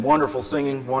Wonderful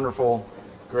singing, wonderful,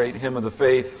 great hymn of the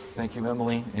faith. Thank you,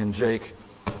 Emily and Jake,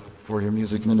 for your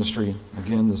music ministry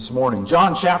again this morning.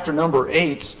 John chapter number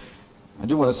 8. I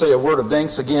do want to say a word of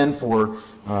thanks again to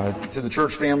the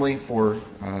church family for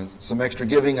some extra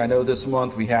giving. I know this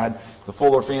month we had the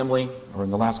Fuller family, or in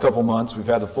the last couple months we've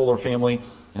had the Fuller family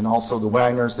and also the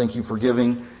Wagners. Thank you for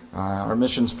giving. Our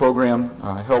missions program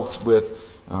helped with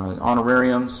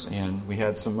honorariums, and we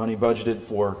had some money budgeted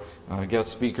for guest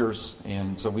speakers,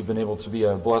 and so we've been able to be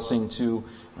a blessing to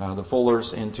the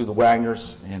Fullers and to the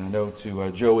Wagners, and I know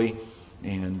to Joey,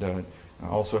 and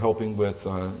also helping with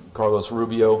Carlos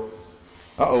Rubio.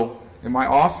 Uh-oh, am I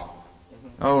off?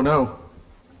 Oh no.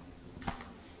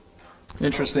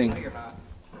 Interesting,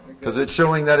 because it's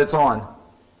showing that it's on.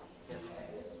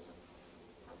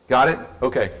 Got it?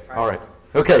 Okay, all right.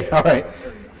 Okay, all right.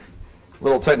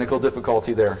 Little technical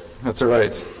difficulty there. That's all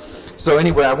right. So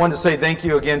anyway, I wanted to say thank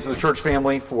you again to the church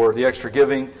family for the extra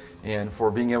giving and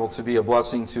for being able to be a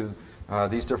blessing to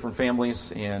these different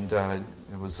families. And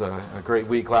it was a great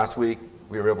week last week.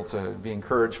 We were able to be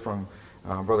encouraged from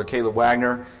Brother Caleb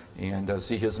Wagner and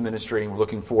see his ministry. We're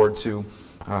looking forward to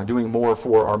doing more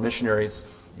for our missionaries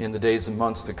in the days and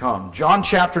months to come. John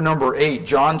chapter number 8.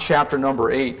 John chapter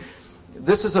number 8.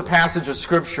 This is a passage of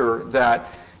Scripture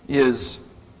that is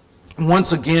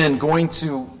once again going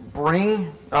to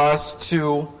bring us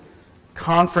to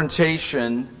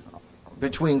confrontation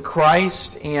between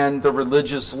Christ and the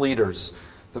religious leaders.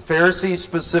 The Pharisees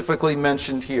specifically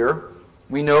mentioned here.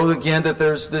 We know again that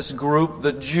there's this group,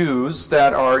 the Jews,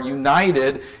 that are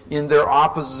united in their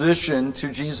opposition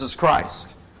to Jesus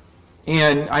Christ.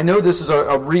 And I know this is a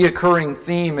reoccurring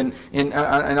theme, and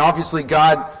obviously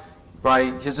God, by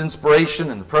His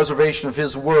inspiration and the preservation of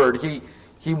His Word,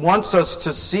 He wants us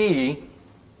to see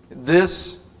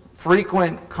this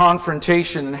frequent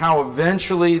confrontation and how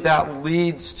eventually that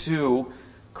leads to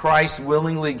Christ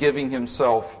willingly giving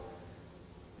Himself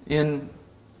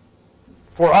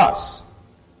for us,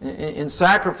 in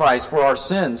sacrifice for our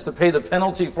sins, to pay the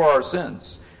penalty for our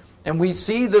sins. And we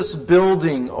see this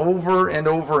building over and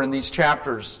over in these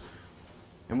chapters.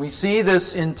 And we see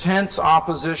this intense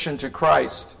opposition to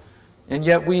Christ. And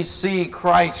yet we see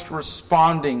Christ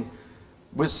responding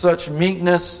with such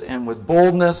meekness and with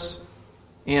boldness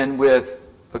and with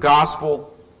the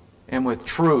gospel and with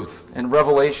truth and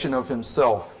revelation of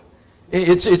Himself.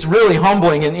 It's really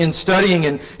humbling in studying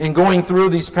and going through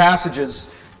these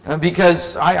passages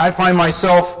because I find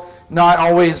myself not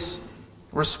always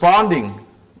responding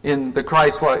in a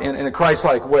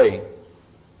Christ-like way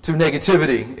to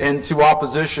negativity and to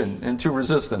opposition and to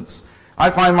resistance. I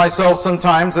find myself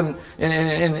sometimes and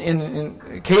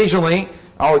occasionally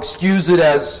I'll excuse it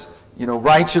as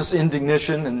righteous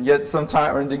indignation, and yet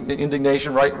sometimes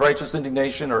indignation, righteous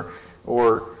indignation,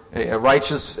 or a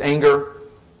righteous anger.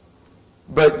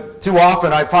 But too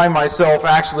often I find myself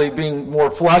actually being more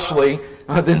fleshly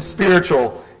than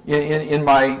spiritual in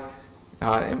my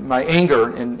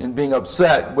anger and being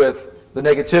upset with the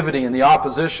negativity and the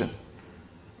opposition.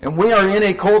 And we are in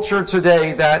a culture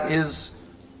today that is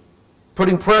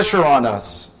putting pressure on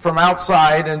us from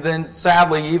outside, and then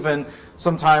sadly even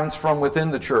sometimes from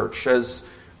within the church, as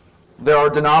there are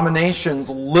denominations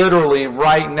literally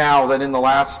right now that in the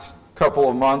last couple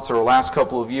of months or last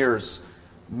couple of years,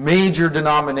 major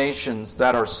denominations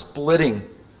that are splitting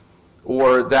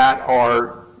or that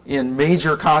are in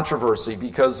major controversy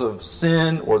because of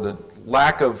sin or the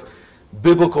lack of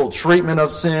biblical treatment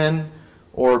of sin,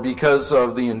 or because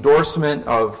of the endorsement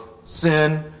of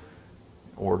sin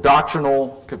or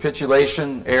doctrinal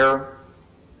capitulation, error.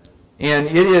 And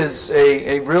it is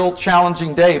a real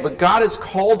challenging day, but God has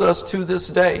called us to this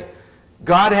day.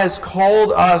 God has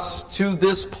called us to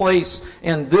this place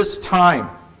and this time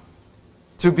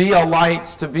to be a light,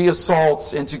 to be a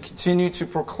salt, and to continue to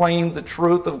proclaim the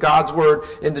truth of God's Word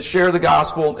and to share the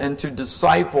gospel and to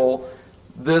disciple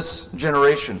this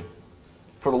generation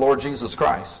for the Lord Jesus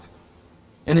Christ.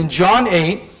 And in John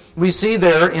 8, we see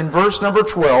there in verse number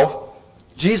 12,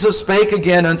 Jesus spake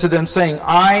again unto them, saying,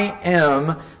 I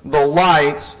am the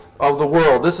light of the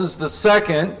world. This is the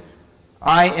second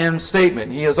I am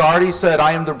statement. He has already said,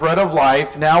 I am the bread of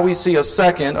life. Now we see a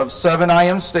second of 7 I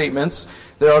am statements.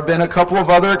 There have been a couple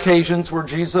of other occasions where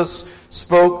Jesus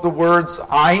spoke the words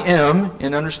I am,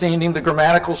 in understanding the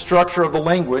grammatical structure of the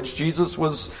language. Jesus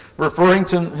was referring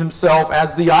to Himself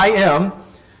as the I am,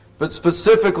 but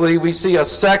specifically we see a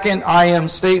second I am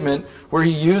statement where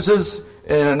He uses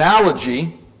an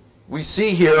analogy. We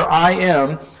see here, I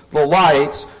am the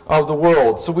light of the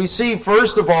world. So we see,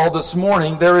 first of all, this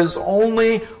morning, there is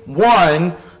only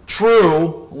one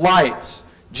true light.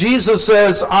 Jesus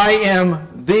says, I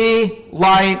am the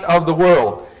light of the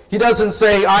world. He doesn't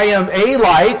say, I am a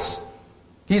light.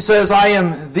 He says, I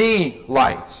am the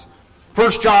light.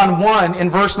 1 John 1 in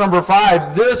verse number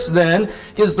 5, this then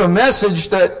is the message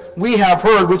that we have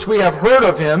heard, which we have heard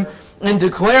of him, and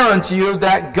declare unto you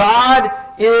that God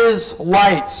is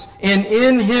light, and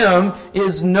in him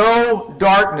is no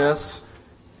darkness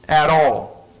at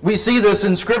all. We see this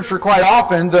in Scripture quite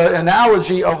often, the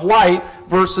analogy of light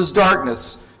versus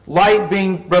darkness. Light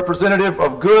being representative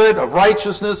of good, of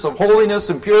righteousness, of holiness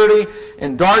and purity,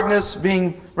 and darkness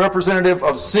being representative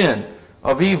of sin,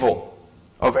 of evil,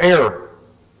 of error.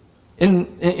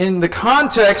 In the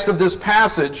context of this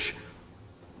passage,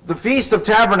 the Feast of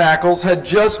Tabernacles had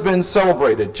just been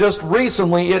celebrated. Just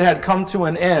recently it had come to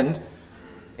an end.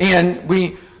 And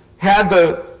we had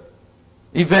the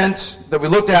event that we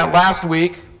looked at last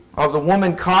week of the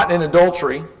woman caught in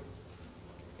adultery.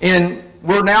 And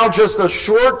we're now just a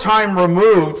short time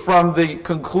removed from the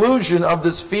conclusion of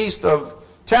this Feast of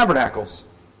Tabernacles.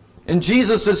 And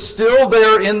Jesus is still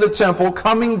there in the temple,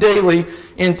 coming daily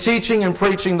and teaching and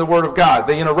preaching the Word of God.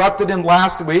 They interrupted him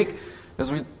last week,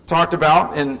 as we talked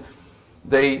about, and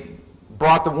they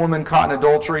brought the woman caught in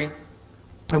adultery,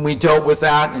 and we dealt with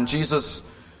that. And Jesus,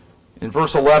 in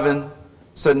verse 11,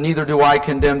 said, neither do I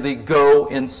condemn thee, go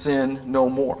and sin no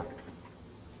more.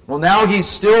 Well, now he's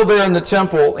still there in the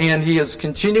temple, and he is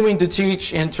continuing to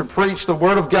teach and to preach the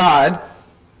Word of God,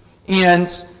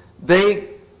 and they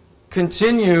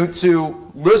continue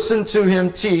to listen to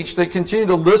him teach. They continue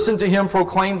to listen to him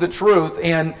proclaim the truth.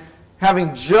 And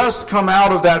having just come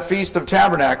out of that Feast of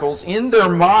Tabernacles, in their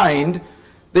mind,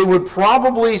 they would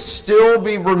probably still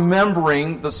be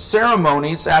remembering the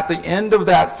ceremonies at the end of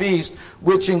that feast,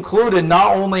 which included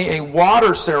not only a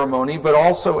water ceremony, but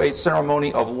also a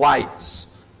ceremony of lights.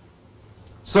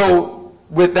 So,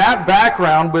 with that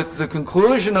background, with the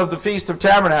conclusion of the Feast of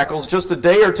Tabernacles just a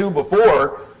day or two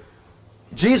before,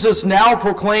 Jesus now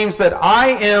proclaims that I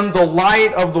am the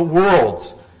light of the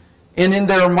world. And in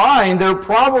their mind, they're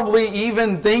probably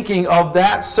even thinking of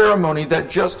that ceremony that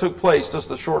just took place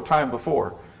just a short time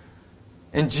before.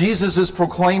 And Jesus is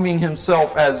proclaiming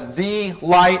himself as the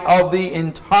light of the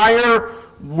entire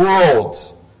world.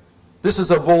 This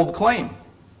is a bold claim.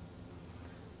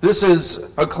 This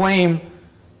is a claim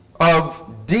of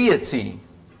deity,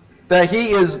 that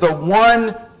he is the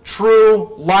one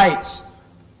true light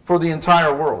for the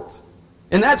entire world.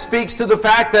 And that speaks to the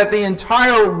fact that the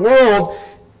entire world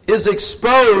is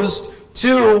exposed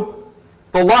to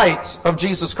the light of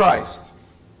Jesus Christ,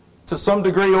 to some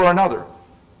degree or another.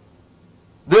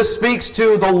 This speaks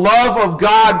to the love of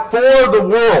God for the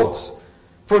world.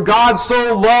 For God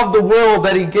so loved the world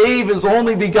that he gave his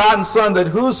only begotten Son, that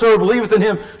whosoever believeth in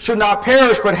him should not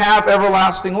perish but have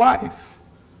everlasting life.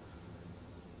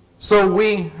 So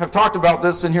we have talked about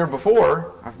this in here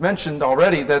before. I've mentioned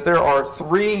already that there are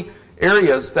three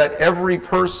areas that every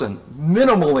person,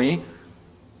 minimally,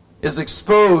 is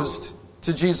exposed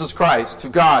to Jesus Christ, to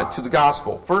God, to the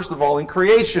gospel. First of all, in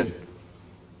creation.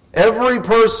 Every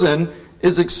person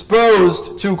is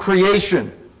exposed to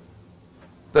creation.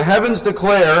 The heavens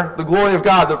declare the glory of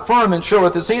God. The firmament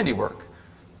showeth his handiwork.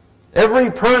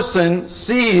 Every person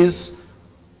sees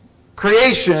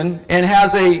creation and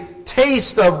has a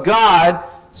taste of God,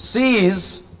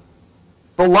 sees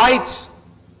the light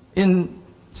in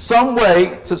some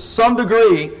way, to some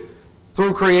degree,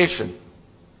 through creation.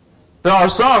 There are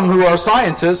some who are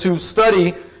scientists who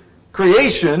study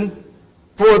creation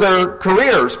for their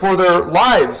careers, for their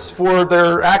lives, for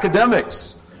their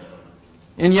academics.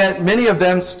 And yet many of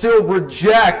them still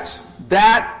reject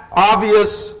that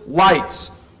obvious light,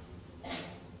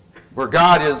 where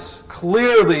God is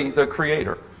clearly the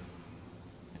creator.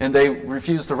 And they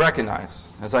refuse to recognize.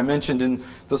 As I mentioned in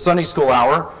the Sunday school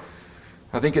hour,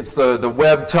 I think it's the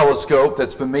Webb telescope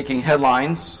that's been making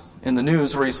headlines in the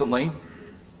news recently.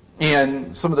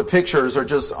 And some of the pictures are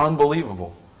just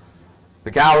unbelievable.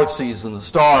 The galaxies and the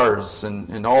stars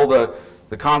and all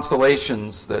the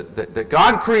constellations that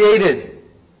God created.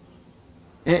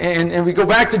 And we go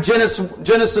back to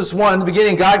Genesis 1, in the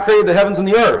beginning, God created the heavens and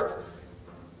the earth.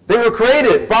 They were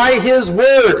created by his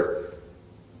word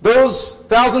those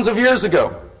thousands of years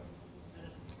ago.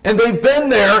 And they've been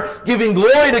there giving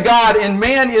glory to God, and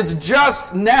man is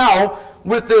just now,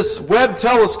 with this Webb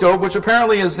telescope, which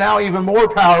apparently is now even more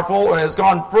powerful and has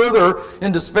gone further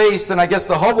into space than, I guess,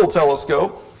 the Hubble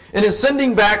telescope, and is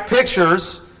sending back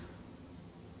pictures.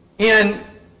 And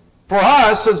for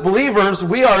us as believers,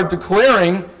 we are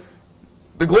declaring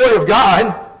the glory of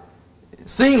God,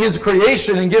 seeing his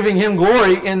creation and giving him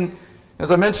glory. And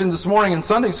as I mentioned this morning in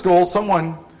Sunday school,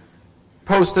 someone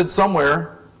posted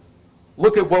somewhere,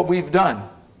 look at what we've done,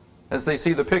 as they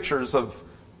see the pictures of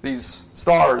these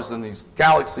stars and these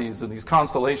galaxies and these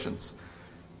constellations.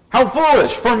 How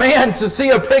foolish for man to see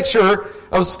a picture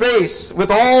of space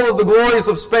with all of the glories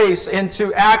of space and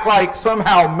to act like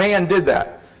somehow man did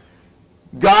that.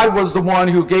 God was the one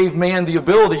who gave man the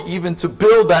ability even to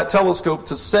build that telescope,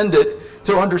 to send it,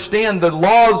 to understand the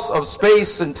laws of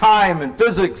space and time and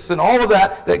physics and all of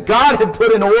that God had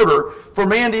put in order for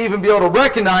man to even be able to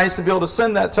recognize, to be able to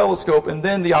send that telescope, and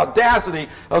then the audacity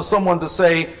of someone to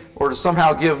say or to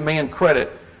somehow give man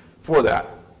credit for that.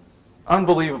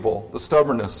 Unbelievable, the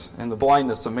stubbornness and the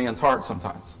blindness of man's heart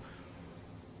sometimes.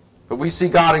 But we see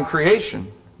God in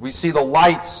creation. We see the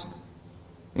lights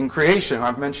in creation.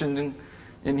 I've mentioned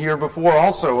in here before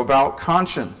also about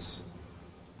conscience.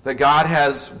 That God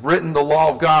has written the law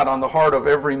of God on the heart of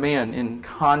every man in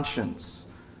conscience.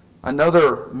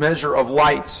 Another measure of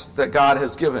light that God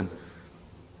has given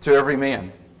to every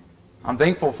man. I'm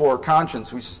thankful for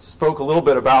conscience. We spoke a little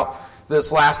bit about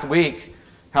this last week,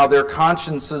 how their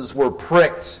consciences were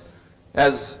pricked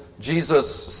as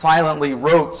Jesus silently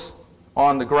wrote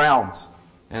on the ground.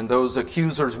 And those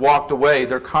accusers walked away.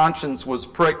 Their conscience was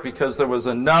pricked because there was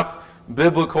enough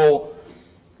biblical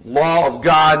law of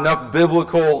God, enough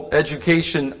biblical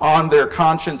education on their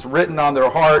conscience, written on their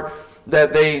heart,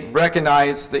 that they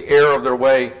recognized the error of their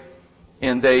way,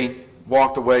 and they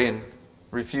walked away and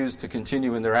refused to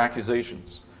continue in their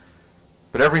accusations.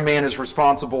 But every man is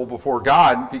responsible before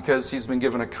God because he's been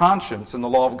given a conscience, and the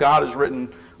law of God is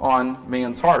written on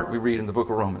man's heart, we read in the book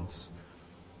of Romans.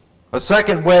 A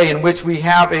second way in which we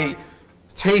have a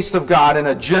taste of God in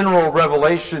a general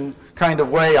revelation kind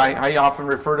of way, I often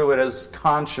refer to it as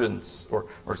conscience, or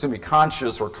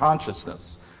conscious or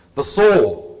consciousness. The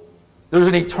soul. There's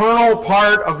an eternal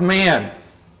part of man.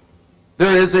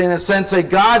 There is, in a sense, a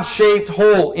God-shaped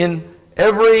hole in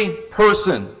every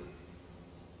person.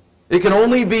 It can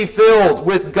only be filled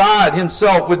with God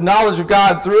Himself, with knowledge of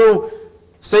God through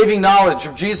saving knowledge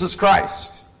of Jesus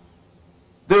Christ.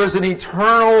 There is an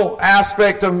eternal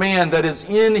aspect of man that is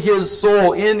in his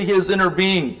soul, in his inner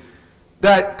being,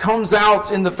 that comes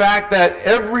out in the fact that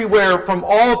everywhere from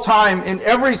all time, in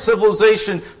every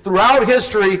civilization throughout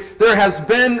history, there has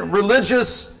been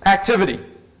religious activity.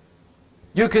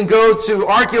 You can go to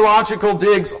archaeological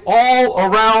digs all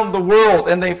around the world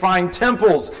and they find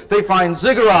temples, they find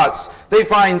ziggurats, they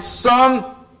find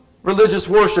some religious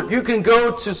worship. You can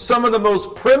go to some of the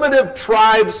most primitive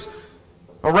tribes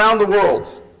around the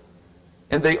world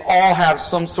and they all have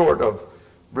some sort of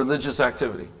religious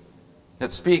activity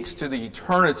that speaks to the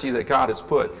eternity that God has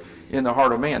put in the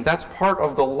heart of man. That's part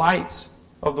of the light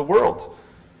of the world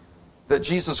that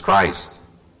Jesus Christ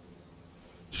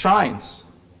shines.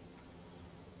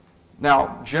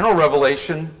 Now, general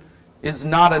revelation is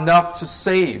not enough to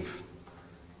save.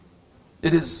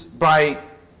 It is by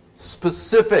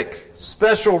specific,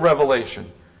 special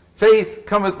revelation. Faith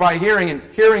cometh by hearing, and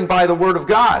hearing by the word of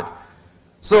God.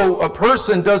 So a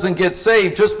person doesn't get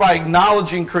saved just by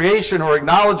acknowledging creation or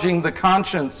acknowledging the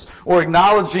conscience or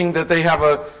acknowledging that they have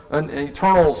an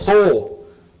eternal soul,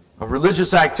 a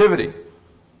religious activity.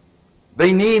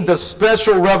 They need the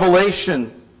special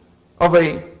revelation of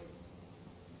the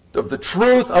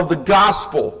truth of the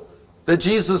gospel, that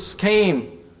Jesus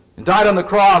came and died on the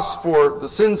cross for the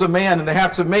sins of man, and they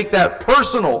have to make that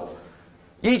personal.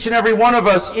 Each and every one of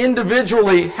us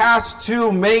individually has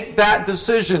to make that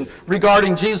decision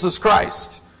regarding Jesus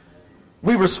Christ.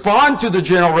 We respond to the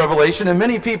general revelation, and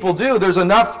many people do. There's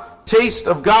enough taste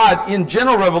of God in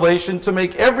general revelation to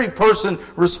make every person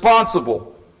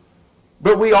responsible.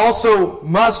 But we also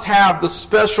must have the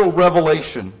special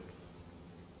revelation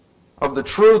of the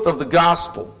truth of the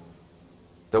gospel,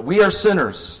 that we are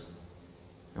sinners,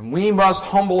 and we must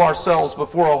humble ourselves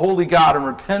before a holy God and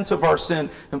repent of our sin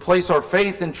and place our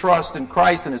faith and trust in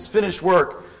Christ and His finished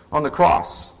work on the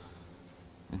cross.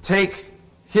 And take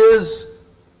His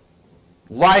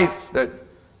life that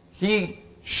He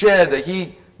shed, that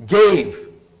He gave,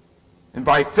 and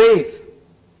by faith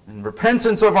and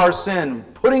repentance of our sin,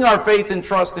 putting our faith and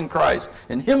trust in Christ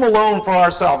and Him alone for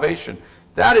our salvation.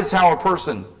 That is how a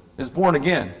person is born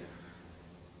again.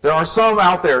 There are some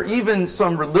out there, even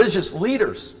some religious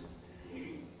leaders,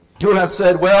 who have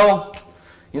said, well,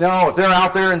 if they're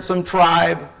out there in some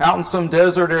tribe, out in some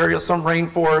desert area, some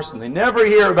rainforest, and they never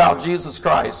hear about Jesus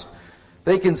Christ,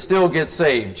 they can still get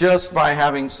saved just by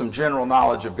having some general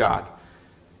knowledge of God.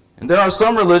 And there are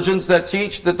some religions that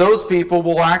teach that those people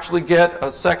will actually get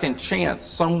a second chance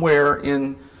somewhere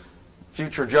in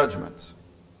future judgment.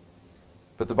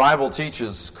 But the Bible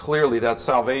teaches clearly that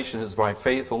salvation is by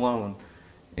faith alone,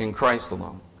 in Christ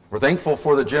alone. We're thankful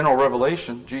for the general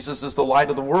revelation. Jesus is the light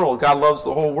of the world. God loves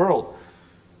the whole world.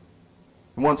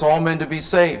 He wants all men to be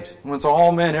saved. He wants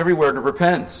all men everywhere to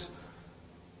repent.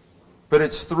 But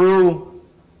it's through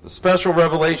the special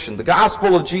revelation, the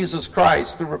gospel of Jesus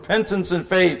Christ, through repentance and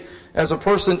faith, as a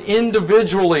person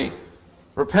individually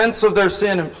repents of their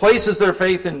sin and places their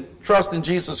faith and trust in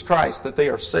Jesus Christ, that they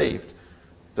are saved,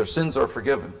 their sins are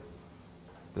forgiven,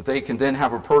 that they can then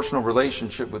have a personal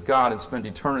relationship with God and spend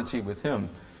eternity with Him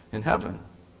in heaven.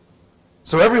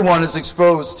 So everyone is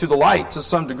exposed to the light to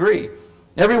some degree.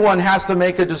 Everyone has to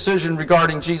make a decision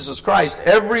regarding Jesus Christ.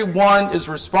 Everyone is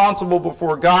responsible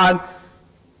before God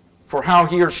for how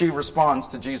he or she responds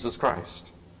to Jesus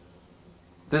Christ.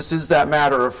 This is that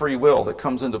matter of free will that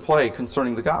comes into play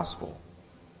concerning the gospel.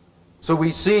 So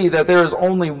we see that there is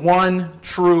only one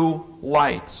true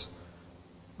light.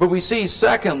 But we see,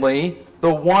 secondly,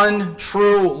 the one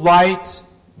true light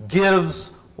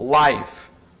gives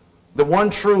life. The one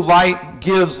true light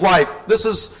gives life. This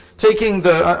is taking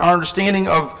our understanding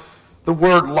of the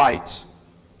word light.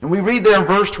 And we read there in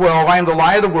verse 12, I am the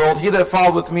light of the world. He that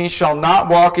followeth me shall not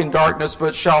walk in darkness,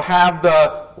 but shall have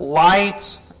the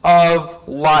light of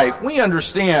life. We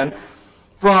understand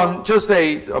from just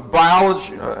a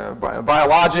biologic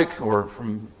or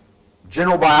from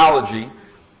general biology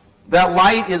that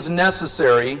light is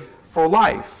necessary for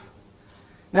life.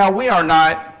 Now, we are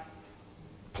not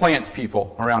plant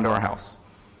people around our house.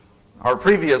 Our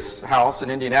previous house in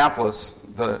Indianapolis,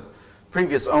 the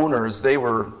previous owners, they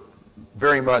were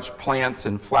very much plant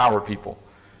and flower people.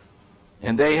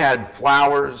 And they had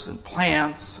flowers and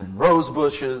plants and rose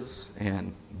bushes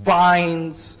and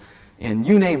vines and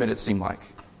you name it, it seemed like.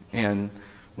 And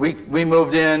we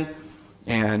moved in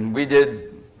and we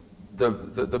did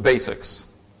the basics.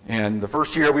 And the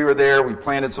first year we were there, we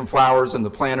planted some flowers in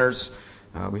the planters.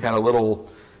 We had a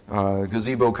little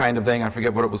gazebo kind of thing, I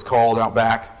forget what it was called, out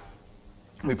back.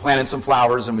 We planted some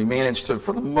flowers and we managed to,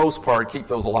 for the most part, keep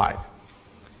those alive.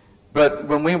 But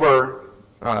when we were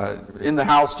in the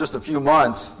house just a few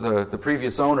months, the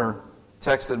previous owner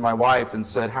texted my wife and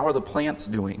said, "How are the plants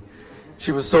doing?"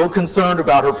 She was so concerned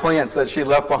about her plants that she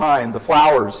left behind, the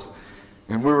flowers.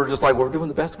 And we were just like, "We're doing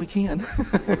the best we can."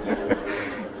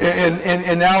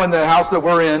 And now in the house that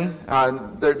we're in,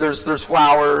 there's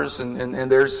flowers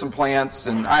and there's some plants,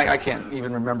 and I can't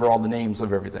even remember all the names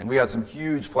of everything. We got some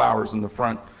huge flowers in the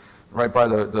front, right by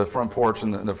the front porch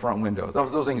and the front window.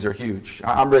 Those things are huge.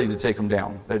 I'm ready to take them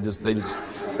down. They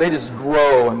just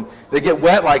grow, and they get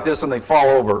wet like this and they fall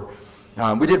over.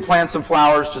 We did plant some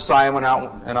flowers. Josiah went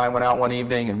out and I went out one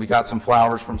evening and we got some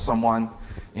flowers from someone,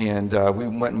 and we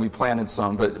went and we planted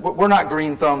some. But we're not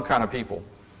green thumb kind of people.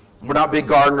 We're not big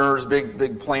gardeners,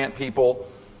 big plant people.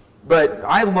 But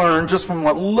I learned just from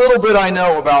what little bit I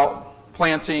know about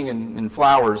planting and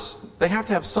flowers, they have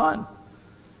to have sun.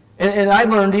 And I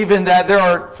learned even that there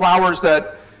are flowers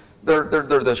that they're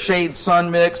the shade-sun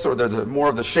mix, or they're more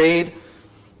of the shade.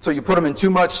 So you put them in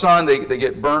too much sun, they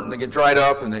get burnt, and they get dried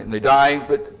up, and they die.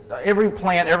 But every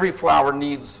plant, every flower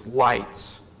needs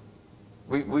light.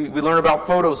 We learn about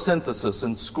photosynthesis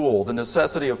in school, the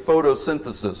necessity of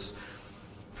photosynthesis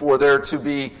for there to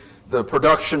be the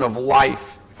production of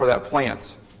life for that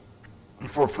plant,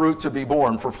 for fruit to be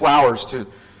born, for flowers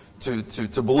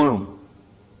to bloom.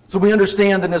 So we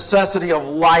understand the necessity of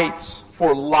light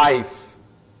for life.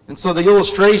 And so the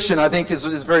illustration, I think, is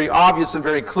very obvious and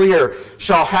very clear.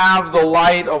 Shall have the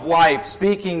light of life,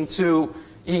 speaking to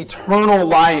eternal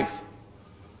life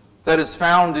that is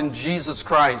found in Jesus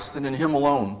Christ and in Him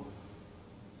alone.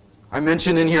 I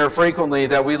mention in here frequently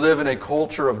that we live in a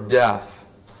culture of death.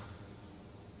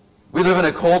 We live in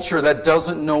a culture that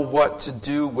doesn't know what to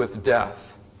do with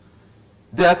death.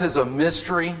 Death is a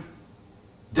mystery.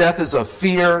 Death is a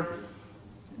fear.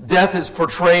 Death is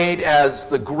portrayed as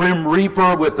the grim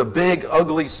reaper with the big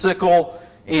ugly sickle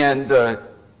and the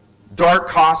dark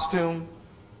costume.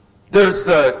 There's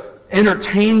the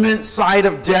entertainment side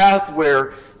of death,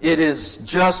 where it is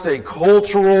just a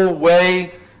cultural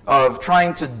way of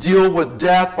trying to deal with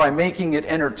death by making it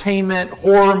entertainment,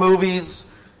 horror movies,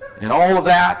 and all of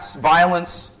that,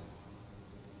 violence.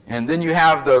 And then you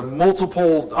have the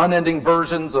multiple unending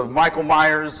versions of Michael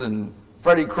Myers and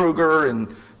Freddy Krueger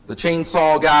and the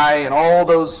Chainsaw Guy and all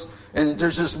those. And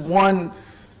there's just one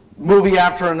movie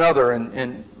after another.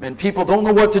 And people don't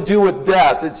know what to do with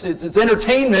death. It's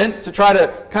entertainment to try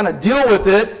to kind of deal with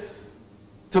it,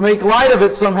 to make light of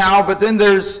it somehow. But then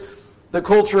there's the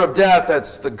culture of death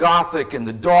that's the gothic and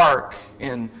the dark,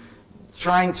 and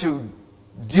trying to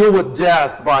deal with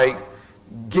death by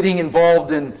getting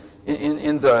involved in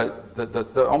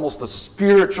the almost the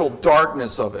spiritual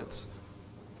darkness of it.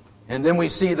 And then we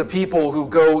see the people who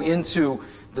go into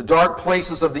the dark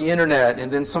places of the internet,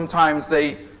 and then sometimes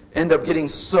they end up getting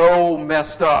so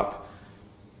messed up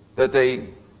that they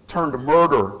turn to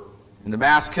murder and to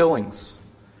mass killings.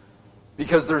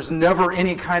 Because there's never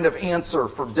any kind of answer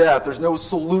for death. There's no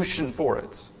solution for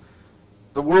it.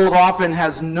 The world often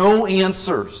has no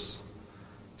answers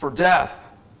for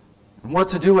death and what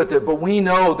to do with it. But we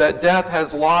know that death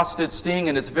has lost its sting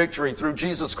and its victory through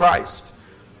Jesus Christ.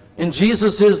 And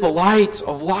Jesus is the light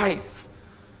of life.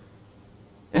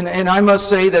 And I must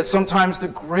say that sometimes the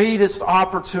greatest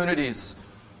opportunities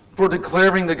for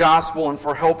declaring the gospel and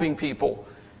for helping people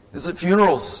is at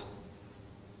funerals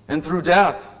and through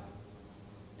death.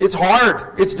 It's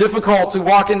hard. It's difficult to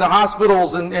walk into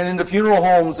hospitals and into funeral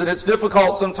homes, and it's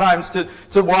difficult sometimes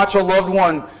to watch a loved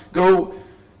one go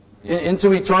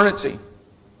into eternity.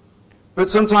 But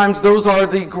sometimes those are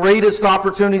the greatest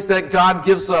opportunities that God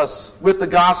gives us with the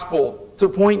gospel to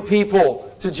point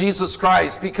people to Jesus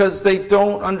Christ, because they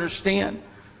don't understand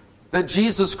that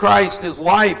Jesus Christ is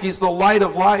life. He's the light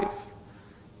of life,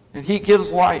 and He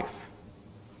gives life.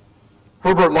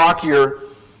 Herbert Lockyer,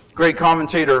 great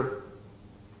commentator,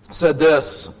 said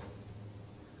this: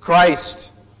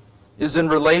 Christ is in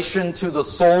relation to the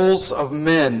souls of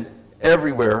men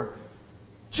everywhere,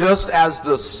 just as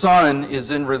the sun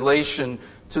is in relation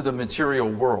to the material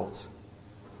world.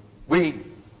 We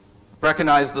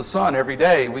recognize the sun every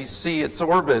day. We see its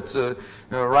orbit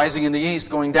rising in the east,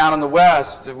 going down in the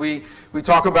west. We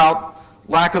talk about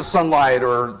lack of sunlight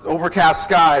or overcast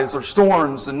skies or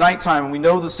storms and nighttime, and we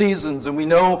know the seasons, and we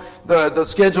know the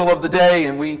schedule of the day,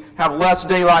 and we have less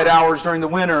daylight hours during the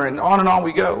winter, and on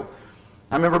we go.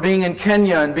 I remember being in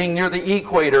Kenya and being near the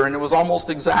equator, and it was almost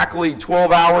exactly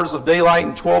 12 hours of daylight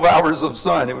and 12 hours of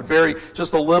sun. It would vary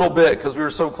just a little bit because we were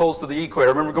so close to the equator.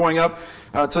 I remember going up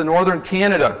to northern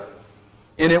Canada,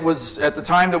 and it was, at the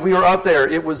time that we were up there,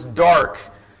 it was dark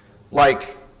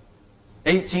like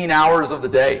 18 hours of the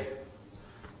day.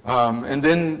 And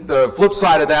then the flip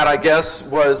side of that, I guess,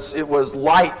 was it was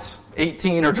light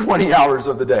 18 or 20 hours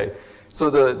of the day. So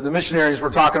the missionaries were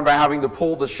talking about having to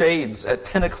pull the shades at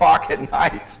 10 o'clock at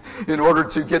night in order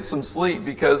to get some sleep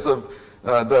because of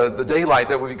the daylight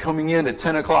that would be coming in at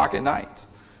 10 o'clock at night.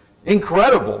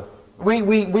 Incredible.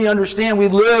 We understand, we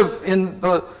live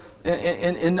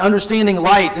in understanding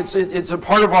light. It's a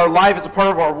part of our life. It's a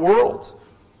part of our world.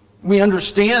 We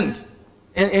understand.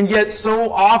 And yet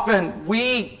so often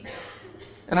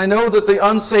and I know that the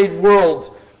unsaved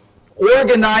world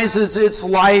organizes its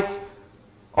life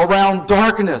around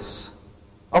darkness,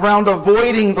 around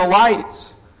avoiding the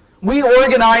light. We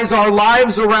organize our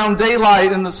lives around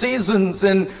daylight and the seasons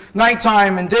and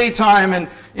nighttime and daytime,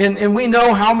 and we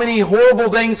know how many horrible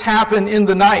things happen in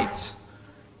the night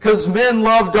because men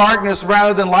love darkness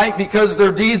rather than light because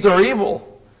their deeds are evil.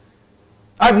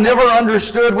 I've never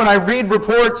understood when I read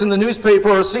reports in the newspaper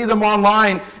or see them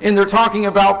online and they're talking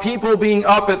about people being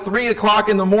up at 3 o'clock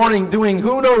in the morning doing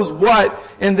who knows what,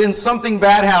 and then something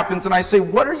bad happens, and I say,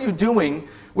 what are you doing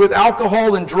with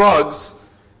alcohol and drugs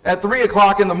at 3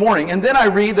 o'clock in the morning? And then I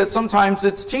read that sometimes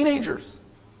it's teenagers.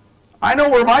 I know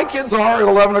where my kids are at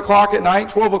 11 o'clock at night,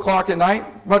 12 o'clock at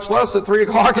night, much less at 3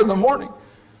 o'clock in the morning.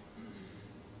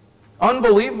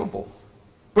 Unbelievable.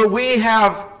 But we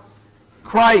have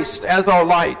Christ as our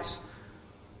light.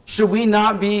 Should we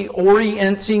not be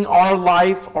orienting our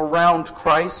life around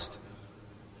Christ,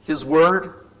 His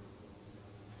Word,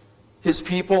 His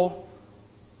people,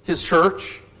 His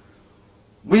church?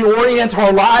 We orient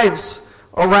our lives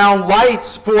around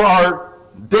lights for our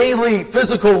daily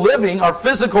physical living, our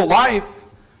physical life.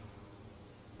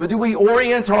 But do we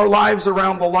orient our lives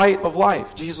around the light of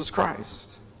life, Jesus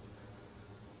Christ?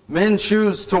 Men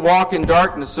choose to walk in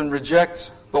darkness and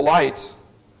reject the light.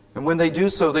 And when they do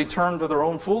so, they turn to their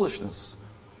own foolishness.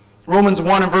 Romans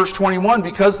 1 and verse 21,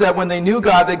 because that when they knew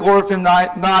God, they glorified Him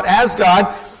not as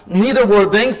God, neither were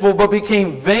thankful, but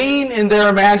became vain in their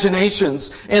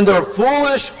imaginations, and their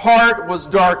foolish heart was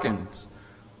darkened.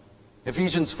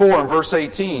 Ephesians 4 and verse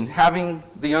 18, having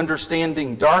the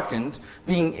understanding darkened,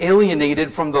 being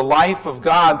alienated from the life of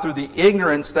God through the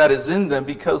ignorance that is in them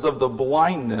because of the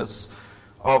blindness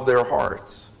of their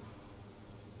hearts.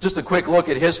 Just a quick look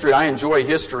at history. I enjoy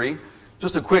history.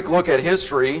 Just a quick look at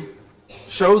history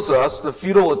shows us the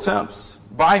futile attempts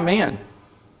by man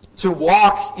to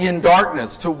walk in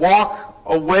darkness, to walk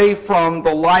away from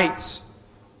the light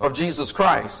of Jesus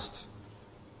Christ.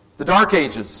 The Dark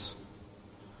Ages,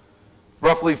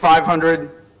 roughly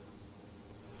 500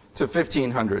 to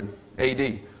 1500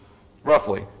 AD,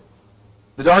 roughly.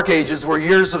 The Dark Ages were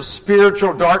years of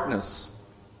spiritual darkness.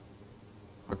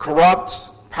 A corrupt,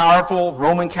 powerful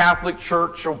Roman Catholic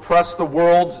Church oppressed the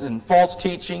world in false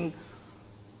teaching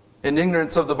and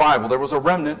ignorance of the Bible. There was a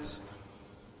remnant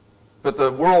but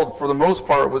the world, for the most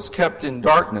part, was kept in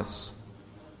darkness.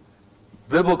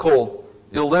 Biblical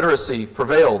illiteracy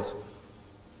prevailed.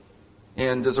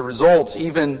 And as a result,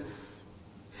 even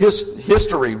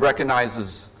history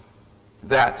recognizes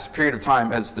that period of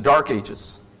time as the Dark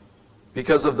Ages,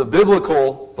 because of the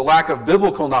lack of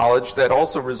biblical knowledge that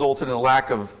also resulted in a lack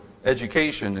of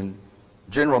education and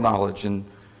general knowledge and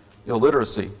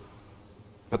illiteracy.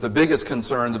 But the biggest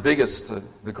concern,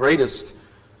 the greatest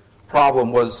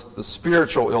problem was the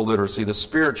spiritual illiteracy, the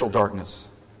spiritual darkness.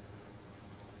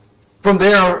 From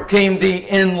there came the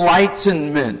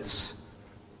Enlightenment.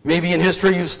 Maybe in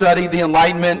history you've studied the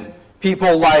Enlightenment,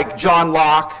 people like John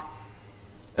Locke,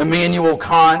 Immanuel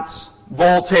Kant,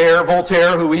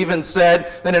 Voltaire, who even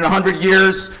said that in 100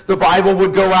 years the Bible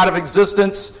would go out of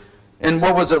existence. And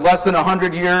what was it, less than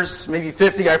 100 years, maybe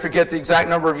 50, I forget the exact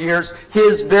number of years,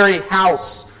 his very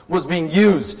house was being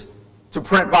used to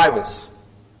print Bibles,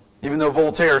 even though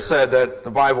Voltaire said that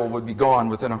the Bible would be gone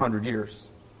within 100 years.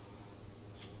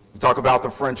 We talk about the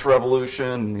French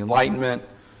Revolution, the Enlightenment.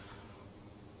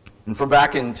 And from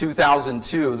back in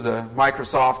 2002, the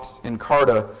Microsoft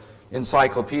Encarta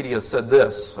Encyclopedia said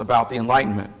this about the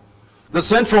Enlightenment. The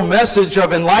central message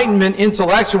of Enlightenment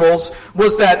intellectuals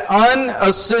was that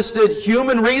unassisted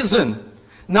human reason,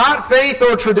 not faith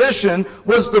or tradition,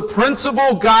 was the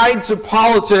principal guide to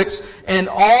politics, and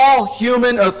all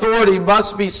human authority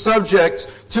must be subject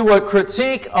to a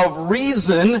critique of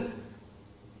reason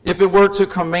if it were to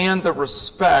command the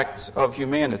respect of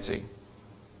humanity.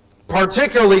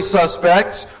 Particularly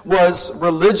suspect was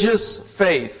religious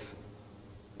faith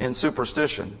and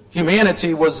superstition.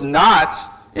 Humanity was not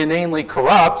inanely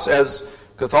corrupt, as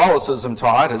Catholicism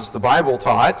taught, as the Bible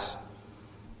taught,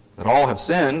 that all have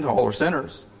sinned, all are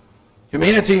sinners.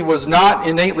 Humanity was not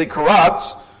innately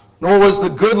corrupt, nor was the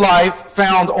good life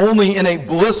found only in a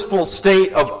blissful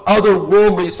state of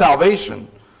otherworldly salvation.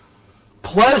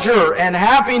 Pleasure and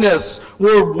happiness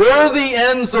were worthy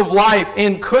ends of life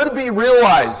and could be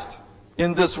realized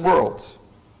in this world.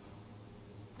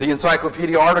 The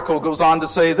encyclopedia article goes on to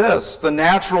say this: the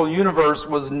natural universe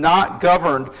was not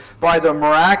governed by the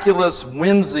miraculous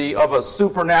whimsy of a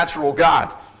supernatural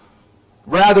God.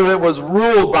 Rather, it was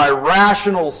ruled by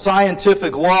rational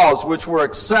scientific laws which were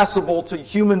accessible to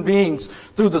human beings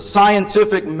through the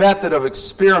scientific method of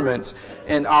experiment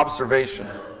and observation.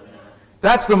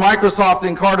 That's the Microsoft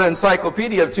Encarta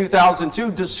Encyclopedia of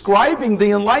 2002 describing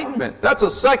the Enlightenment. That's a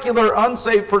secular,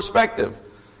 unsaved perspective.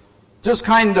 Just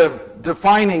kind of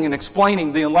defining and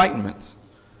explaining the Enlightenment.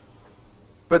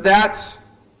 But that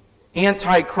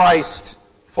Antichrist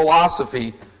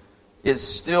philosophy is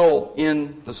still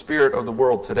in the spirit of the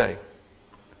world today.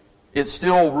 It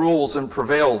still rules and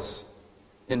prevails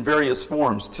in various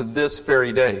forms to this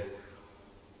very day.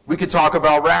 We could talk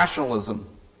about rationalism,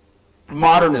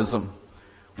 modernism.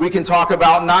 We can talk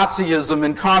about Nazism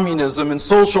and communism and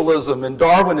socialism and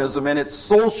Darwinism and its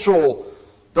social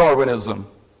Darwinism.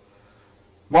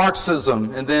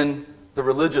 Marxism, and then the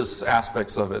religious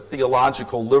aspects of it,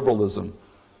 theological liberalism,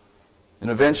 and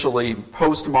eventually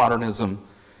postmodernism.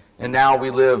 And now we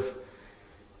live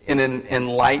in an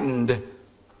enlightened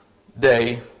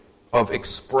day of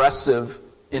expressive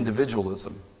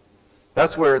individualism.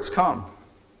 That's where it's come.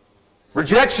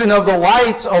 Rejection of the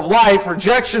light of life,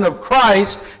 rejection of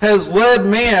Christ, has led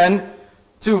man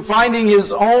to finding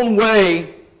his own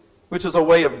way, which is a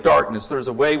way of darkness. There is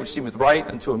a way which seemeth right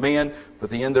unto a man, but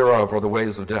the end thereof are the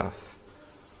ways of death.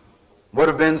 What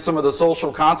have been some of the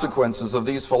social consequences of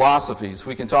these philosophies?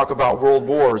 We can talk about world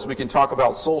wars. We can talk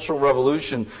about social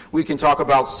revolution. We can talk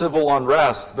about civil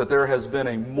unrest. But there has been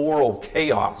a moral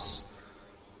chaos.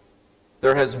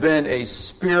 There has been a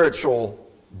spiritual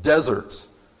desert.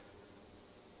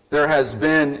 There has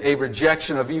been a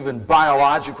rejection of even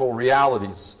biological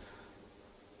realities.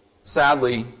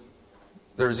 Sadly,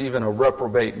 there's even a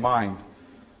reprobate mind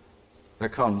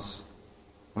that comes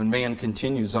when man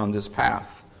continues on this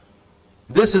path.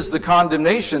 This is the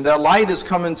condemnation, that light has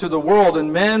come into the world,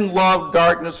 and men love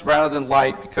darkness rather than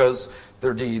light because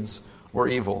their deeds were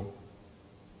evil.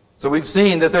 So we've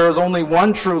seen that there is only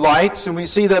one true light, and we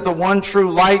see that the one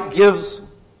true light gives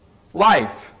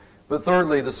life. But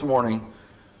thirdly, this morning,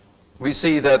 we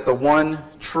see that the one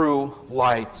true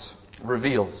light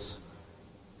reveals.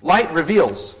 Light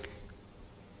reveals.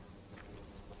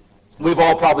 We've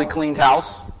all probably cleaned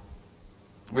house.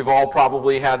 We've all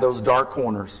probably had those dark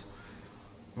corners.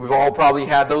 We've all probably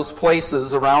had those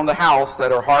places around the house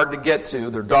that are hard to get to.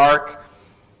 They're dark.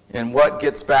 And what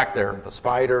gets back there? The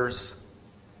spiders,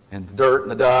 and the dirt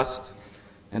and the dust,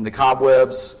 and the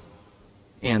cobwebs,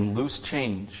 and loose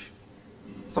change.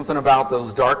 Something about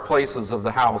those dark places of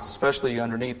the house, especially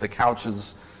underneath the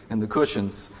couches and the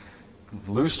cushions.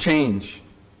 Loose change.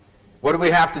 What do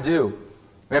we have to do?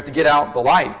 We have to get out the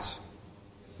lights.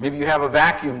 Maybe you have a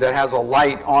vacuum that has a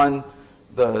light on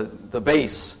the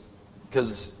base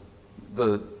because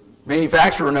the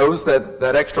manufacturer knows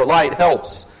that extra light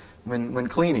helps when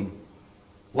cleaning.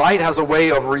 Light has a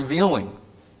way of revealing.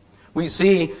 We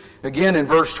see, again, in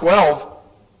verse 12,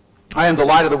 I am the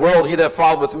light of the world. He that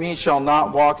followeth with me shall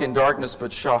not walk in darkness,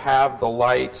 but shall have the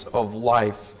light of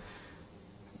life.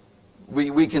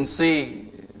 We can see,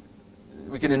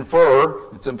 we can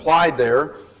infer, it's implied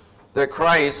there, that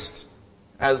Christ,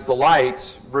 as the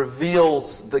light,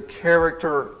 reveals the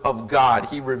character of God.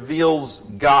 He reveals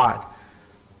God.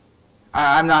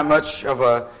 I'm not much of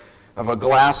a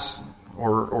glass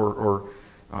or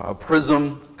a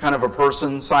prism kind of a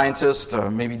person, scientist.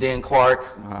 Maybe Dan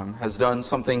Clark has done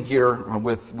something here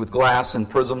with glass and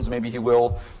prisms. Maybe he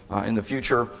will in the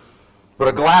future. But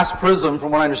a glass prism,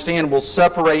 from what I understand, will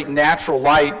separate natural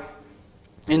light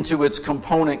into its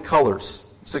component colors,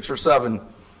 6 or 7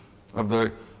 of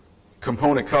the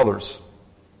component colors.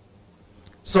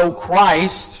 So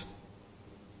Christ,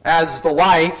 as the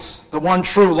light, the one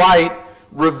true light,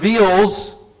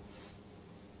 reveals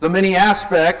the many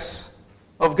aspects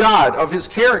of God, of His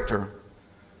character.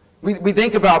 We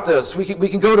think about this. We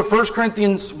can go to 1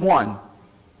 Corinthians 1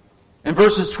 in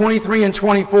verses 23 and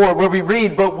 24 where we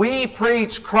read, "But we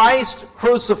preach Christ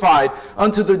crucified,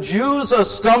 unto the Jews a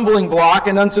stumbling block,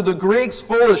 and unto the Greeks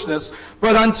foolishness,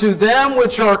 but unto them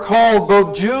which are called,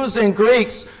 both Jews and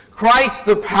Greeks, Christ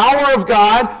the power of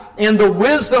God and the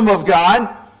wisdom of God.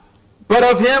 But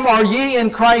of Him are ye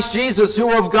in Christ Jesus,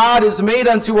 who of God is made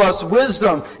unto us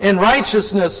wisdom and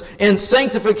righteousness and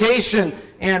sanctification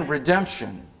and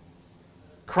redemption."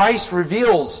 Christ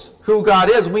reveals who God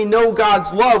is. We know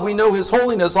God's love. We know His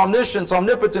holiness, omniscience,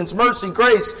 omnipotence, mercy,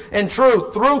 grace, and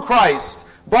truth through Christ,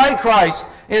 by Christ,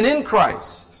 and in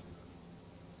Christ.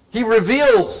 He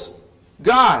reveals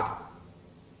God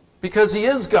because He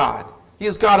is God. He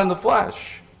is God in the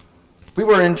flesh. We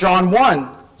were in John 1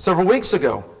 several weeks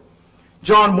ago.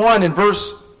 John 1 in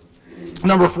verse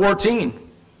number 14.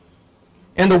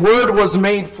 "And the Word was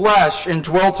made flesh and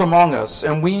dwelt among us,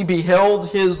 and we beheld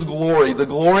His glory, the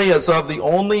glory as of the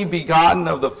only begotten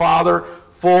of the Father,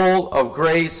 full of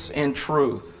grace and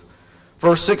truth."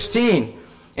 Verse 16.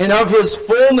 "And of His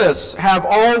fullness have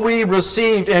all we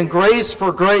received, and grace,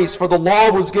 for the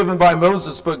law was given by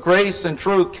Moses, but grace and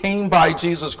truth came by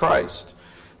Jesus Christ.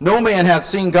 No man hath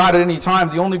seen God at any time.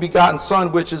 The only begotten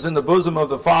Son, which is in the bosom of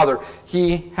the Father,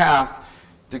 He hath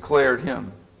declared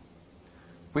Him."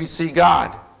 We see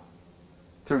God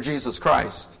through Jesus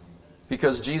Christ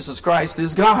because Jesus Christ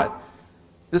is God.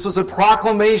 This was a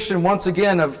proclamation, once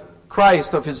again, of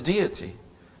Christ, of His deity.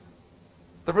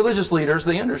 The religious leaders,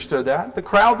 they understood that. The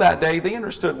crowd that day, they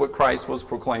understood what Christ was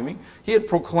proclaiming. He had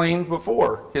proclaimed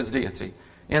before His deity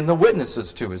and the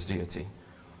witnesses to His deity.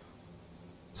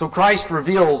 So Christ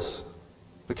reveals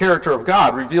the character of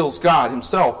God, reveals God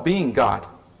Himself being God.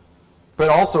 But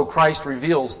also Christ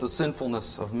reveals the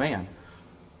sinfulness of man.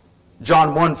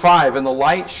 John 1:5, "And the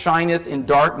light shineth in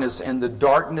darkness, and the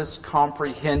darkness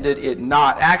comprehended it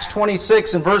not." Acts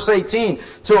 26 and verse 18,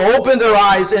 "To open their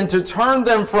eyes and to turn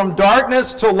them from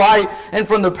darkness to light, and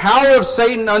from the power of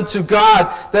Satan unto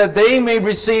God, that they may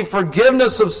receive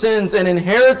forgiveness of sins and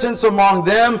inheritance among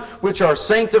them which are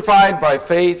sanctified by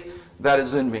faith that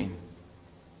is in me."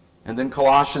 And then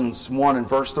Colossians 1 and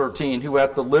verse 13, "Who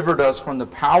hath delivered us from the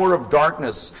power of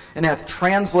darkness, and hath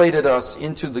translated us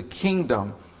into the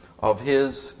kingdom of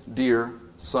His dear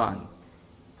Son."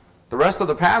 The rest of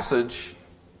the passage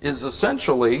is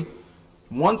essentially,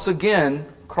 once again,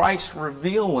 Christ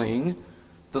revealing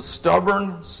the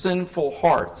stubborn, sinful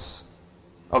hearts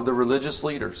of the religious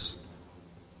leaders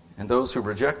and those who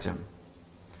reject Him.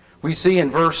 We see in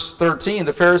verse 13,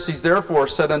 "The Pharisees therefore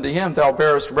said unto Him, Thou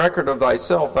bearest record of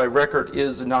thyself, thy record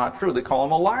is not true." They call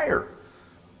Him a liar.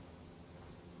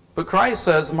 But Christ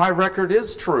says, "My record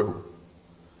is true.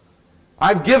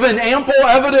 I've given ample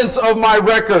evidence of my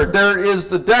record." There is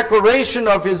the declaration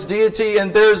of His deity,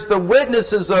 and there's the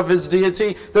witnesses of His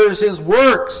deity. There's His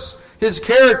works, His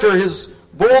character, His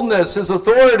boldness, His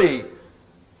authority,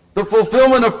 the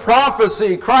fulfillment of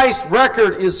prophecy. Christ's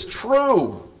record is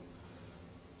true.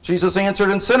 Jesus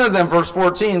answered and said unto them, verse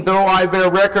 14, "Though I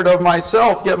bear record of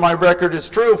myself, yet my record is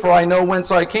true, for I know whence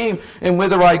I came and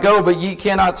whither I go, but ye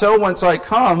cannot tell whence I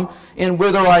come and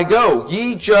whither I go.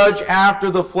 Ye judge after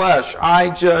the flesh, I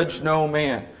judge no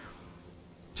man."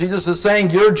 Jesus is saying,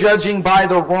 you're judging by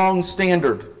the wrong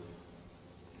standard.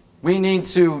 We need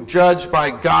to judge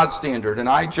by God's standard, and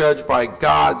I judge by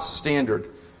God's standard.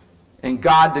 And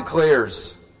God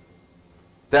declares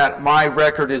that my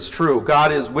record is true.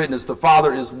 God is witness. The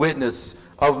Father is witness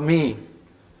of me,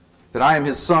 that I am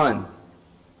His Son,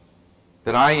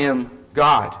 that I am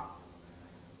God.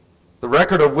 The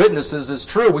record of witnesses is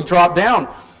true. We drop down.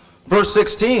 Verse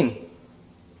 16.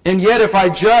 And yet if I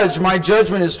judge, my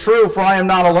judgment is true, for I am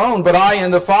not alone, but I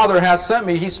and the Father hath sent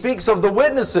me. He speaks of the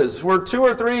witnesses, where 2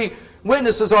 or 3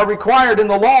 witnesses are required in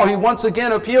the law. He once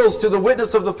again appeals to the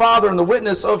witness of the Father and the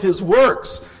witness of His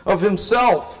works, of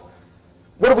Himself.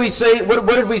 What did we say? What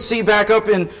did we see back up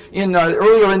in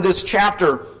earlier in this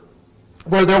chapter,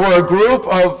 where there were a group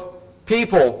of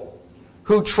people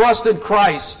who trusted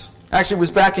Christ? Actually, it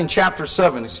was back in chapter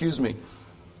 7,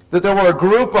 that there were a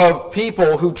group of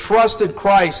people who trusted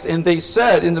Christ, and they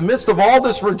said, in the midst of all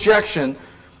this rejection,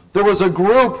 there was a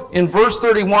group in verse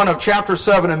 31 of chapter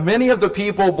 7, and many of the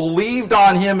people believed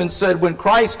on Him and said, when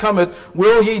Christ cometh,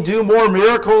 will He do more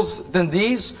miracles than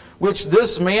these which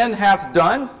this man hath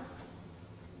done?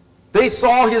 They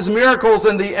saw His miracles,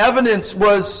 and the evidence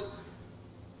was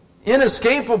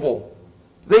inescapable.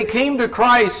 They came to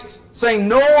Christ saying,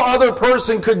 no other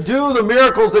person could do the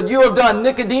miracles that you have done.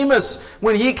 Nicodemus,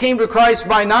 when he came to Christ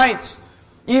by night,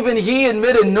 even he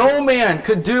admitted no man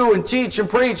could do and teach and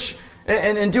preach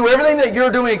and do everything that you're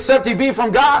doing except he be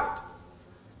from God.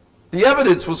 The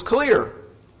evidence was clear.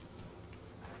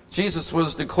 Jesus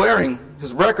was declaring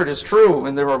His record is true,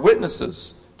 and there are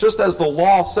witnesses. Just as the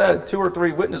law said, 2 or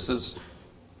 3 witnesses,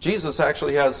 Jesus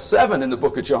actually has 7 in the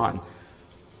book of John.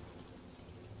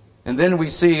 And then we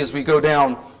see, as we go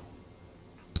down,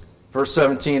 verse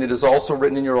 17, it is also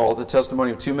written in your law, the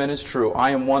testimony of 2 men is true.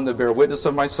 I am one that bear witness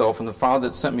of myself, and the Father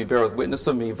that sent me beareth witness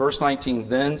of me. Verse 19,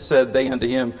 then said they unto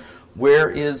Him, where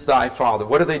is thy Father?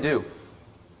 What do?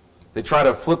 They try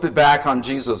to flip it back on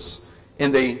Jesus,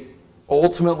 and they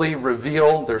ultimately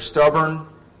reveal their stubborn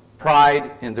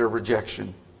pride and their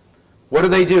rejection. What do?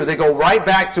 They go right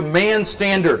back to man's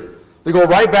standard. They go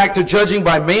right back to judging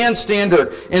by man's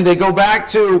standard, and they go back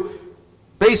to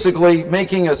basically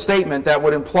making a statement that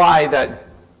would imply that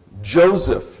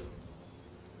Joseph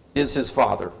is his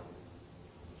father.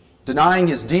 Denying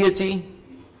his deity,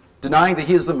 denying that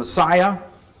he is the Messiah.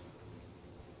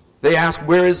 They ask,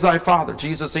 where is thy Father?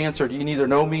 Jesus answered, ye neither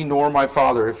know me nor my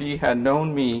Father. If ye had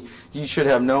known me, ye should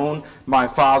have known my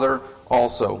Father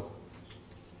also.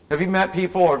 Have you met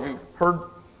people, or have you heard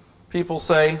people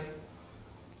say,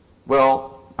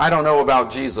 well, I don't know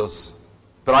about Jesus,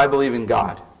 but I believe in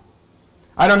God.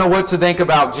 I don't know what to think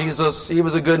about Jesus. He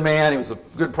was a good man. He was a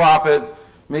good prophet.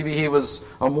 Maybe he was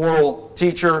a moral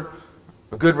teacher,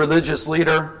 a good religious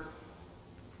leader.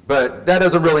 But that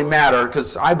doesn't really matter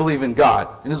because I believe in God.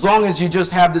 And as long as you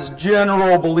just have this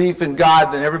general belief in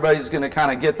God, then everybody's going to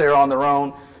kind of get there on their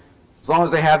own. As long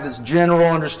as they have this general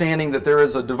understanding that there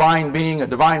is a divine being, a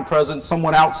divine presence,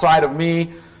 someone outside of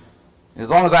me, as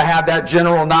long as I have that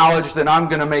general knowledge, then I'm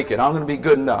going to make it. I'm going to be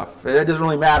good enough. It doesn't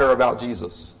really matter about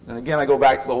Jesus. And again, I go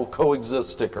back to the whole coexist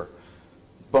sticker,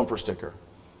 bumper sticker.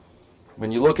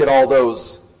 When you look at all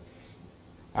those,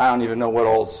 I don't even know what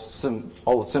all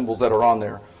the symbols that are on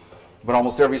there. But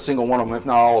almost every single one of them, if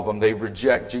not all of them, they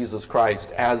reject Jesus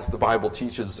Christ as the Bible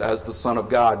teaches, as the Son of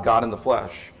God, God in the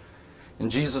flesh. And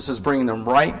Jesus is bringing them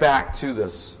right back to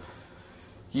this.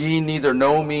 Ye neither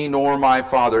know me nor my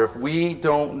Father. If we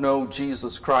don't know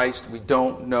Jesus Christ, we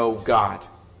don't know God.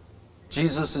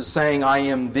 Jesus is saying, I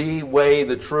am the way,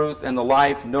 the truth, and the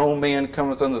life. No man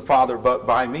cometh unto the Father but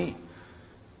by me.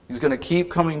 He's going to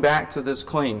keep coming back to this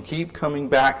claim, keep coming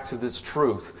back to this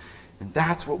truth. And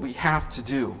that's what we have to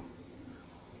do.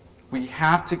 We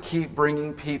have to keep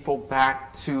bringing people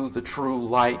back to the true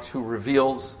light who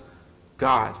reveals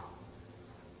God,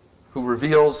 who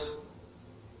reveals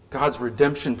God's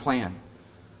redemption plan,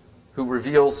 who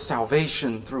reveals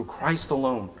salvation through Christ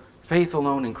alone, faith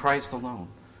alone in Christ alone.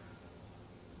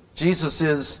 Jesus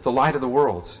is the light of the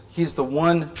world. He's the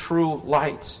one true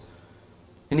light.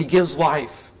 And He gives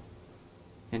life.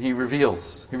 And He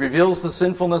reveals. He reveals the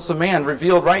sinfulness of man,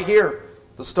 revealed right here.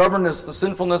 The stubbornness, the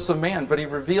sinfulness of man. But He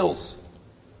reveals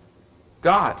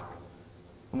God.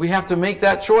 And we have to make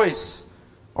that choice.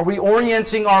 Are we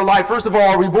orienting our life? First of all,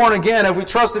 are we born again? Have we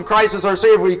trusted Christ as our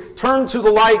Savior? We turn to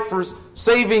the light for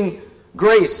saving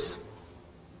grace.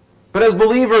 But as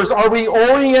believers, are we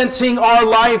orienting our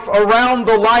life around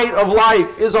the light of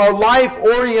life? Is our life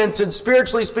oriented,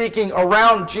 spiritually speaking,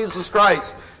 around Jesus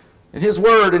Christ and His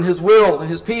Word and His will and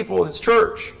His people and His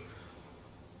church?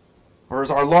 Or is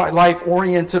our life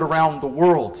oriented around the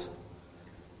world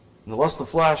and the lust of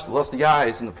the flesh, the lust of the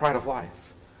eyes, and the pride of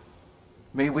life?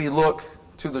 May we look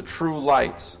to the true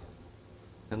light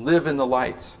and live in the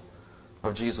light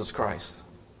of Jesus Christ,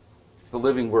 the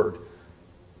living Word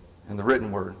and the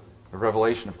written Word. the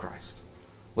revelation of Christ.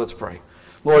 Let's pray.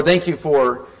 Lord, thank you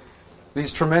for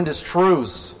these tremendous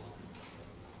truths.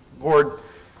 Lord,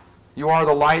 you are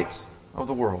the light of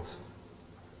the world.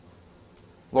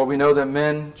 Lord, we know that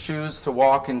men choose to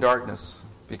walk in darkness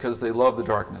because they love the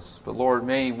darkness. But Lord,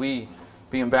 may we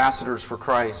be ambassadors for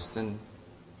Christ and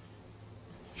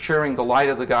sharing the light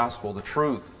of the gospel, the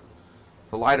truth,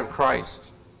 the light of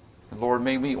Christ. And Lord,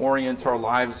 may we orient our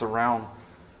lives around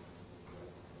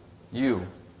you.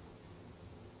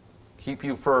 Keep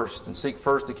you first and seek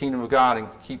first the kingdom of God and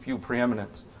keep you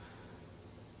preeminent.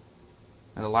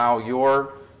 And allow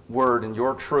your word and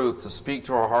your truth to speak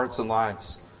to our hearts and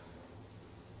lives.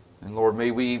 And Lord, may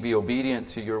we be obedient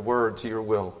to your word, to your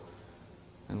will.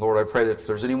 And Lord, I pray that if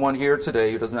there's anyone here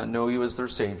today who does not know you as their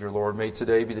Savior, Lord, may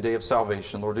today be the day of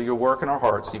salvation. Lord, do your work in our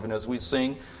hearts, even as we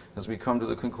sing, as we come to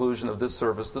the conclusion of this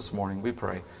service this morning, we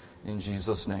pray. In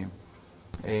Jesus' name,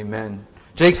 amen.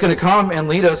 Jake's going to come and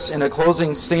lead us in a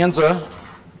closing stanza.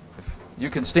 If you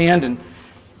can stand and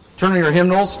turn your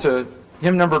hymnals to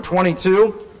hymn number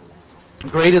 22.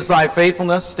 Great is thy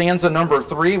faithfulness, stanza number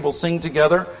 3. We'll sing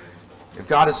together. If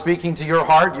God is speaking to your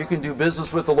heart, you can do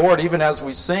business with the Lord even as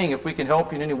we sing. If we can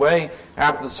help you in any way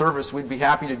after the service, we'd be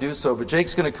happy to do so. But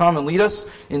Jake's going to come and lead us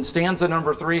in stanza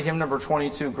number 3, hymn number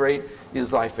 22, Great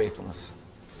is thy faithfulness.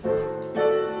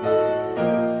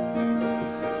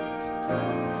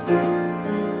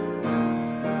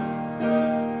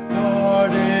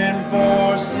 Pardon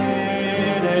for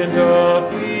sin and a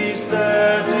peace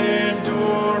that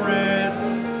endureth,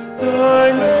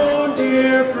 thine own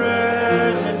dear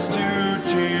presence to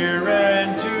cheer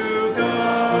and to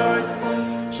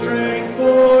guide, strength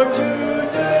for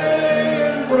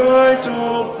today and bright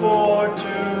hope for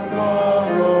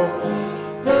tomorrow,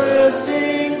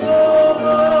 blessings all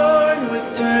mine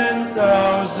with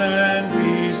 10,000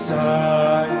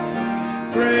 beside.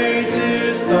 Great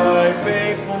is thy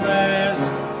faithfulness,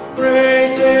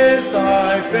 great is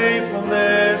thy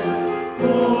faithfulness,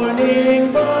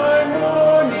 morning by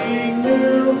morning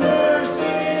new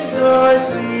mercies I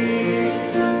see.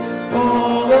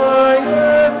 All I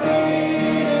have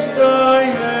needed thy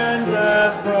hand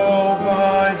hath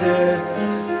provided.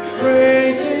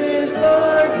 Great is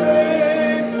thy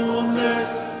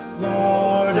faithfulness,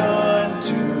 Lord,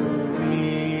 unto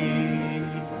me.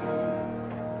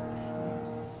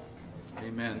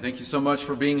 Amen. Thank you so much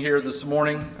for being here this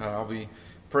morning. I'll be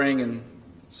praying and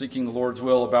seeking the Lord's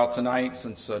will about tonight,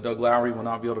 since Doug Lowry will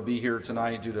not be able to be here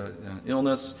tonight due to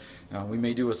illness. We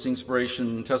may do a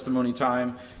Singspiration testimony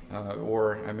time,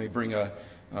 or I may bring a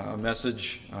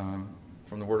message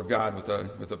from the Word of God with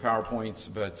a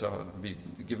PowerPoint, but I'll be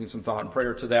giving some thought and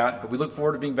prayer to that. But we look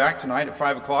forward to being back tonight at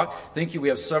 5 o'clock. Thank you. We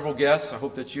have several guests. I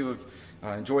hope that you have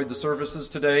enjoyed the services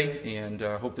today, and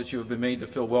hope that you have been made to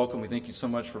feel welcome. We thank you so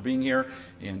much for being here,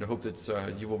 and I hope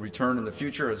that you will return in the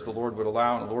future as the Lord would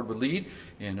allow and the Lord would lead.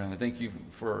 And thank you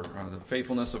for the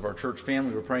faithfulness of our church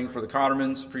family. We're praying for the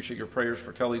Cottermans. Appreciate your prayers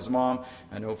for Kelly's mom.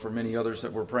 I know for many others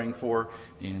that we're praying for.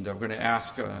 And we're going to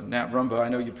ask Nat Rumba. I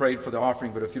know you prayed for the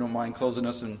offering, but if you don't mind closing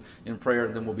us in prayer,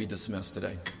 then we'll be dismissed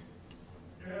today.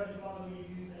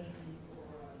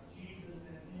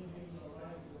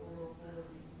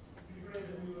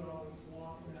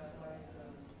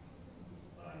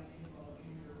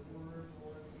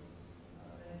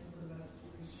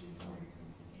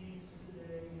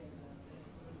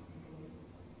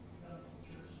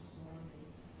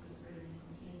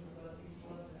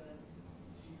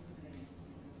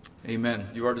 Amen.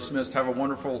 You are dismissed. Have a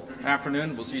wonderful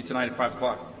afternoon. We'll see you tonight at 5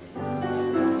 o'clock.